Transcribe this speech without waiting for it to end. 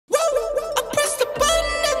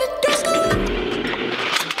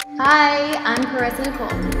Hi, I'm Karissa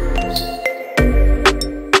Nichole.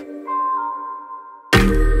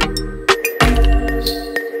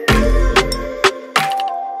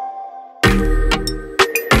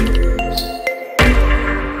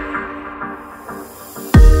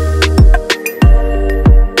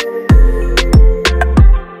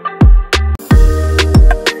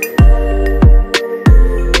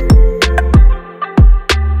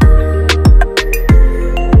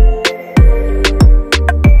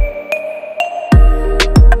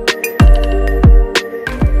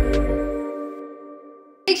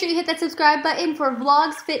 Make sure you hit that subscribe button for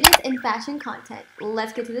vlogs, fitness, and fashion content.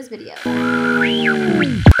 Let's get to this video. What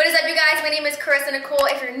is up, you guys? My name is Karissa Nichole.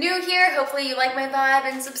 If you're new here, hopefully you like my vibe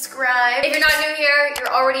and subscribe. If you're not new here,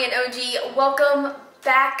 you're already an OG. Welcome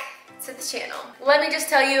back to the channel. Let me just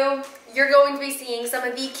tell you, you're going to be seeing some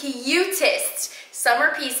of the cutest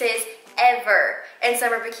summer pieces ever and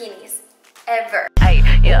summer bikinis ever. Hey,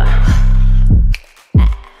 yeah.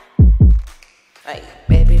 Hey,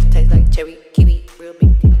 baby, tastes like cherry, kiwi, real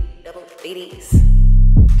big titty, double ladies.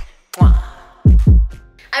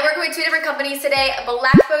 I'm working with two different companies today,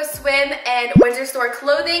 BLACKBOUGH Swim and Windsor Store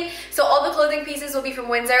Clothing. So all the clothing pieces will be from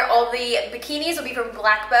Windsor, all the bikinis will be from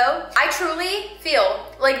BLACKBOUGH. I truly feel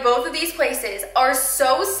like both of these places are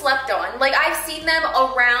so slept on. Like, I've seen them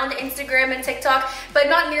around Instagram and TikTok, but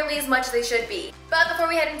not nearly as much as they should be. But before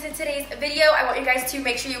we head into today's video, I want you guys to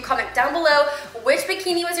make sure you comment down below which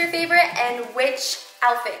bikini was your favorite and which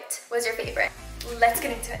outfit was your favorite. Let's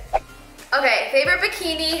get into it. Okay, favorite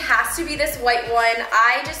bikini has to be this white one.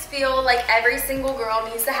 I just feel like every single girl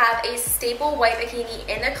needs to have a staple white bikini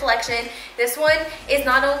in their collection. This one is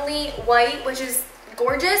not only white, which is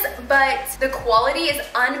gorgeous, but the quality is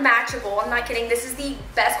unmatchable. I'm not kidding. This is the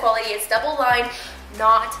best quality. It's double lined,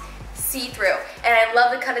 not see-through. And I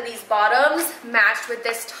love the cut of these bottoms matched with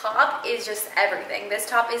this top is just everything. This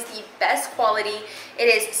top is the best quality. It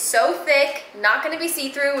is so thick, not gonna be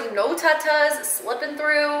see-through, no tatas, slipping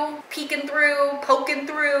through, peeking through, poking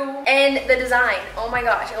through. And the design, oh my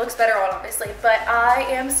gosh, it looks better on obviously, but I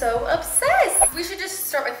am so obsessed. We should just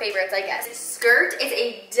start with favorites, I guess. This skirt is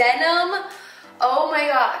a denim, oh my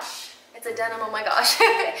gosh. It's a denim, oh my gosh.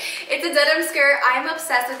 It's a denim skirt. I'm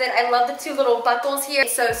obsessed with it. I love the two little buckles here.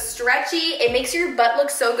 It's so stretchy. It makes your butt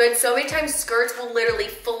look so good. So many times skirts will literally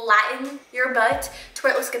flatten your butt to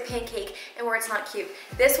where it looks like a pancake and where it's not cute.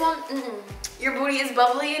 This one, your booty is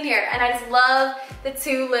bubbly in here. And I just love the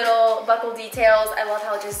two little buckle details. I love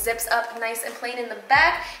how it just zips up nice and plain in the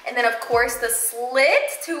back. And then of course the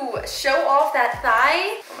slit to show off that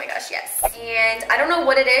thigh. Oh my gosh, yes. And I don't know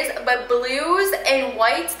what it is, but blues and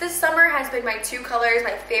whites this summer has been my two colors,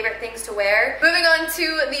 my favorite things to wear. Moving on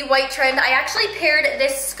to the white trend, I actually paired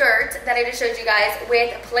this skirt that I just showed you guys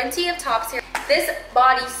with plenty of tops here. This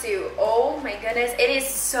bodysuit, oh my goodness, it is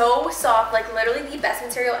so soft, like literally the best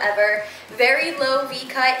material ever. Very low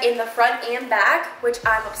V-cut in the front and back, which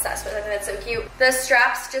I'm obsessed with. I think that's so cute. The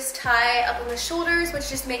straps just tie up on the shoulders, which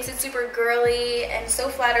just makes it super girly and so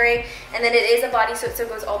flattering. And then it is a bodysuit, so it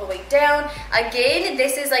goes all the way down. Again,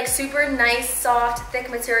 this is like super nice, soft, thick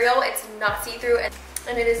material. It's not see-through,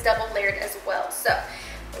 and it is double layered as well. So,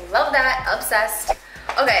 love that, obsessed.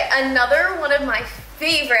 Okay, another one of my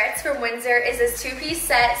favorites from Windsor is this two-piece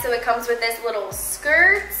set. So it comes with this little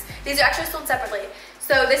skirt. These are actually sold separately.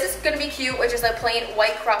 So this is gonna be cute, which is a plain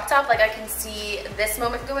white crop top. Like I can see this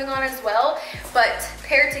moment going on as well, but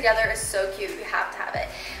paired together is so cute. You have to have it.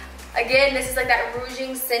 Again, this is like that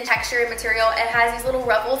ruching cinch texture and material. It has these little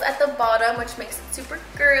ruffles at the bottom, which makes it super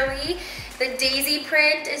girly. The daisy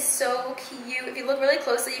print is so cute. If you look really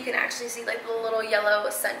closely, you can actually see like the little yellow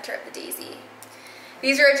center of the daisy.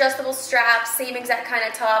 These are adjustable straps, same exact kind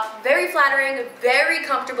of top. Very flattering, very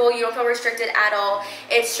comfortable. You don't feel restricted at all.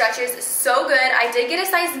 It stretches so good. I did get a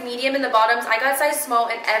size medium in the bottoms. I got size small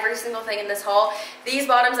in every single thing in this haul. These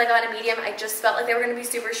bottoms I got a medium. I just felt like they were gonna be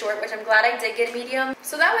super short, which I'm glad I did get a medium.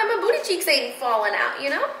 So that way my booty cheeks ain't falling out, you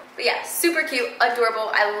know? But yeah, super cute, adorable.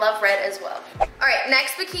 I love red as well. All right,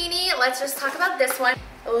 next bikini, let's just talk about this one.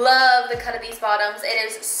 Love the cut of these bottoms. It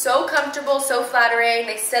is so comfortable, so flattering.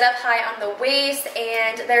 They sit up high on the waist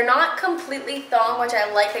and they're not completely thong, which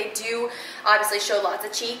I like. They do obviously show lots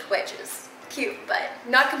of cheek, which is cute, but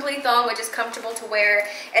not completely thong, which is comfortable to wear.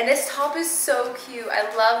 And this top is so cute.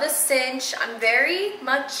 I love the cinch. I'm very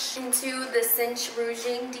much into the cinch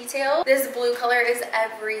ruching detail. This blue color is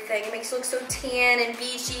everything. It makes you look so tan and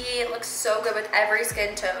beachy. It looks so good with every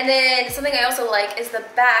skin tone. And then something I also like is the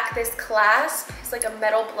back. This clasp is like a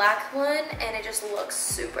metal black one and it just looks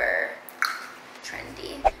super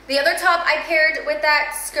trendy. The other top I paired with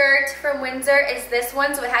that skirt from Windsor is this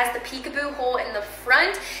one. So it has the peekaboo hole in the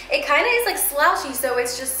front. It kind of is like slouchy, so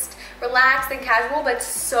it's just relaxed and casual, but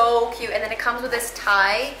so cute. And then it comes with this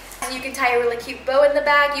tie. So you can tie a really cute bow in the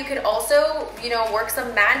back. You could also, you know, work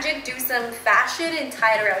some magic, do some fashion and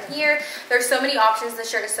tie it around here. There's so many options.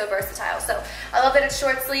 This shirt is so versatile. So I love that it's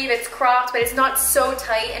short sleeve, it's cropped, but it's not so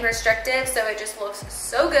tight and restrictive, so it just looks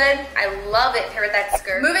so good. I love it paired with that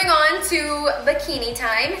skirt. Moving on to bikini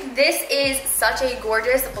time. This is such a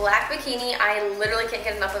gorgeous black bikini. I literally can't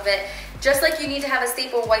get enough of it. Just like you need to have a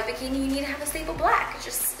staple white bikini, you need to have a staple black. It's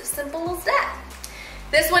just as simple as that.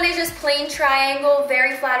 This one is just plain triangle,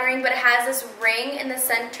 very flattering, but it has this ring in the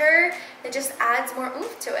center that just adds more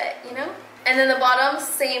oomph to it, you know? And then the bottoms,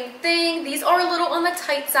 same thing. These are a little on the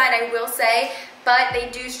tight side, I will say, but they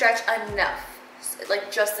do stretch enough,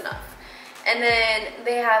 like just enough. And then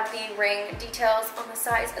they have the ring details on the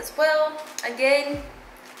sides as well. Again,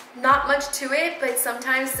 not much to it, but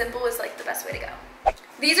sometimes simple is like the best way to go.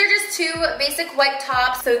 These are just two basic white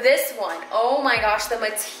tops. So this one, oh my gosh, the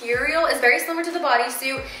material is very similar to the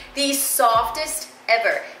bodysuit, the softest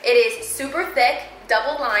ever. It is super thick,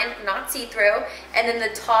 double line, not see-through, and then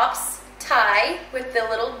the tops tie with the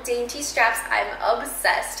little dainty straps. I'm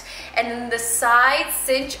obsessed. And then the sides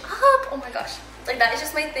cinch up. Oh my gosh, like that is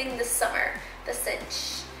just my thing this summer. The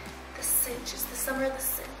cinch. The cinch is the summer of the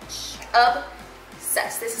cinch.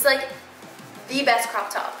 Obsessed. This is like the best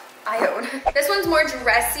crop top I own. This one's more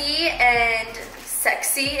dressy and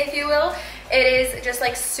sexy, if you will. It is just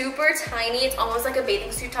like super tiny. It's almost like a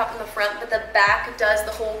bathing suit top in the front, but the back does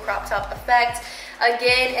the whole crop top effect.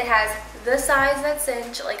 Again, it has the sides that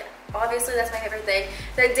cinch, like obviously that's my favorite thing.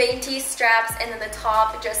 The dainty straps, and then the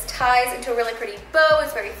top just ties into a really pretty bow.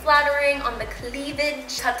 It's very flattering on the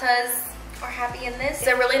cleavage. Tatas are happy in this. It's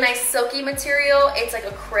a really nice silky material. It's like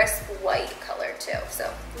a crisp white color too,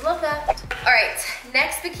 so love that. All right,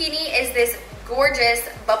 next bikini is this gorgeous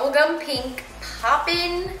bubblegum pink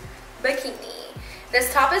poppin bikini.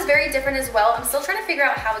 This top is very different as well. I'm still trying to figure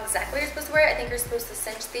out how exactly you're supposed to wear it. I think you're supposed to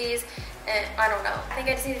cinch these, and I don't know. I think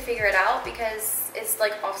I just need to figure it out because it's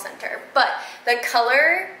like off center. But the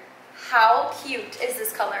color, how cute is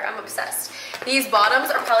this color? I'm obsessed. These bottoms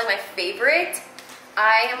are probably my favorite.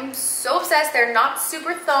 I am so obsessed. They're not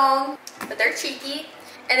super thong, but they're cheeky.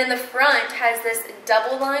 And then the front has this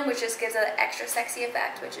double line, which just gives it an extra sexy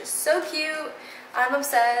effect, which is so cute. I'm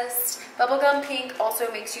obsessed. Bubblegum pink also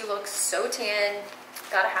makes you look so tan.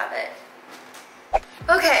 Gotta have it.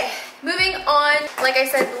 Okay, moving on. Like I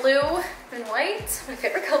said, blue and white. My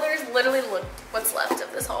favorite colors. Literally look what's left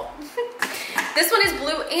of this haul. This one is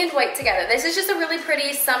blue and white together. This is just a really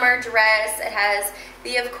pretty summer dress. It has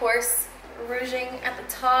the, of course, ruching at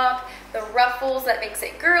the top, the ruffles that makes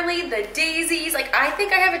it girly, the daisies. Like, I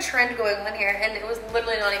think I have a trend going on here, and it was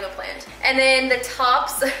literally not even planned. And then the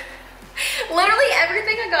tops, literally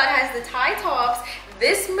everything I got has the tie tops,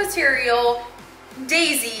 this material,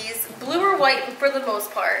 daisies, blue or white for the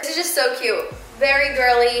most part. This is just so cute. Very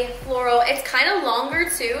girly, floral. It's kind of longer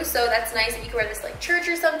too, so that's nice if you can wear this like church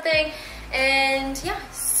or something. And yeah,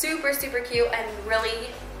 super, super cute and really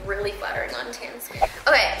flattering on tan skin.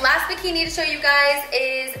 Okay, last bikini to show you guys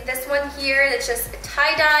is this one here that's just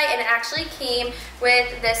tie-dye, and it actually came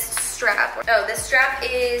with this strap. Oh, this strap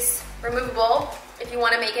is removable if you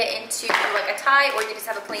want to make it into like a tie, or you just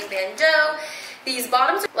have a plain bandeau. These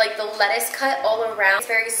bottoms are like the lettuce cut all around. It's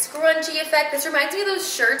very scrunchy effect. This reminds me of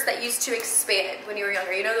those shirts that used to expand when you were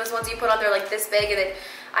younger. You know those ones you put on, they're like this big, and then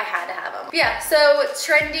I had to have them. Yeah, so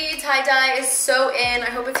trendy tie-dye is so in. I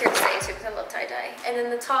hope it's here to stay too, because I love tie-dye. And then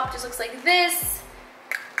the top just looks like this.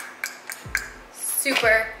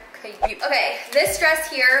 Super cute. Okay, this dress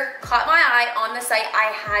here caught my eye on the site.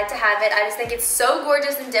 I had to have it. I just think it's so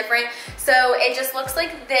gorgeous and different. So it just looks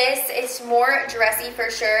like this. It's more dressy for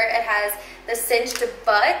sure. It has the cinched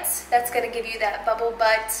butt. That's gonna give you that bubble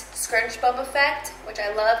butt scrunch bump effect, which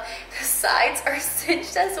I love. The sides are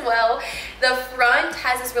cinched as well. The front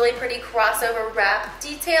has this really pretty crossover wrap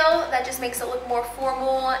detail that just makes it look more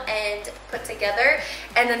formal and put together.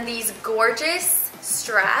 And then these gorgeous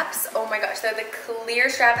straps. Oh my gosh, they're the clear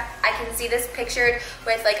strap. I can see this pictured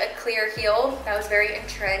with like a clear heel. That was very in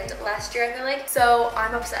trend last year, I feel like. So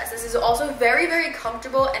I'm obsessed. This is also very, very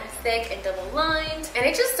comfortable and thick and double lined, and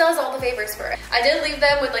it just does all the favors for it. I did leave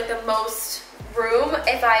them with like the most room.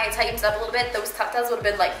 If I tightened up a little bit, those tatas would have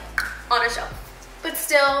been like on a shelf. But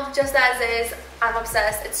still, just as is, I'm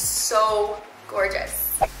obsessed. It's so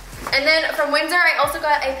gorgeous. And then from Windsor, I also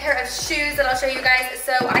got a pair of shoes that I'll show you guys.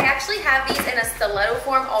 So I actually have these in a stiletto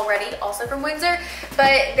form already, also from Windsor,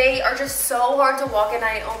 but they are just so hard to walk in.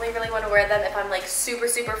 I only really want to wear them if I'm like super,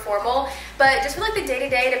 super formal. But just for like the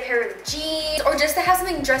day-to-day to pair with jeans, or just to have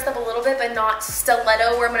something dressed up a little bit but not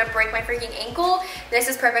stiletto where I'm gonna break my freaking ankle, this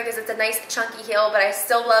is perfect because it's a nice chunky heel, but I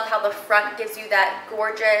still love how the front gives you that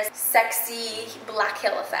gorgeous, sexy black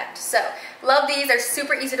heel effect. So love these. They're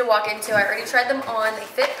super easy to walk into. I already tried them on. They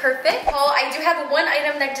fit perfect. Oh, I do have one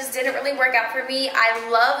item that just didn't really work out for me. I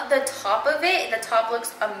love the top of it. The top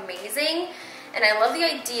looks amazing. And I love the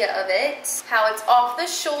idea of it. How it's off the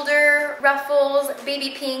shoulder, ruffles,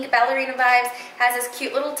 baby pink, ballerina vibes, has this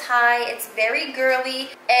cute little tie. It's very girly,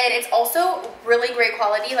 and it's also really great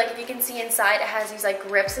quality. Like if you can see inside, it has these like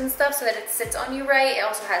grips and stuff so that it sits on you right. It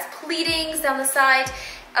also has pleatings down the side.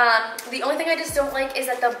 The only thing I just don't like is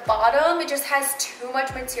at the bottom, it just has too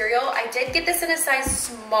much material. I did get this in a size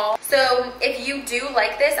small. So if you do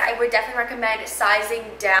like this, I would definitely recommend sizing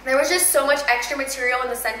down. There was just so much extra material in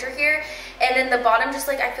the center here. And then the bottom, just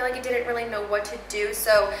like, I feel like it didn't really know what to do.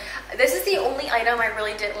 So this is the only item I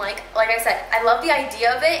really didn't like. Like I said, I love the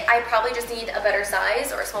idea of it. I probably just need a better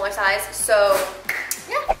size or a smaller size. So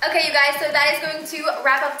yeah. Okay, you guys, so that is going to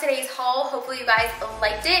wrap up today's haul. Hopefully you guys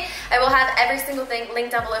liked it. I will have every single thing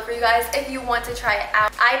linked down below for you guys if you want to try it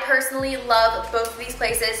out. I personally love both of these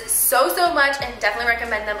places so much and definitely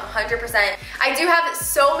recommend them 100%. I do have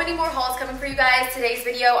so many more hauls coming for you guys. Today's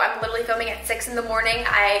video, I'm literally filming at 6 in the morning.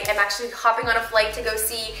 I am actually hopping on a flight to go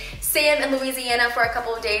see Sam in Louisiana for a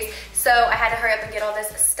couple of days. So I had to hurry up and get all this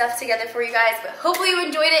stuff together for you guys. But hopefully you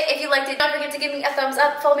enjoyed it. If you liked it, don't forget to give me a thumbs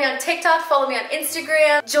up. Follow me on TikTok. Follow me on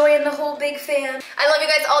Instagram. Join the whole big fam. I love you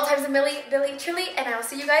guys all times a milli, billi, trilli, and I will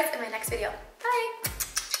see you guys in my next video.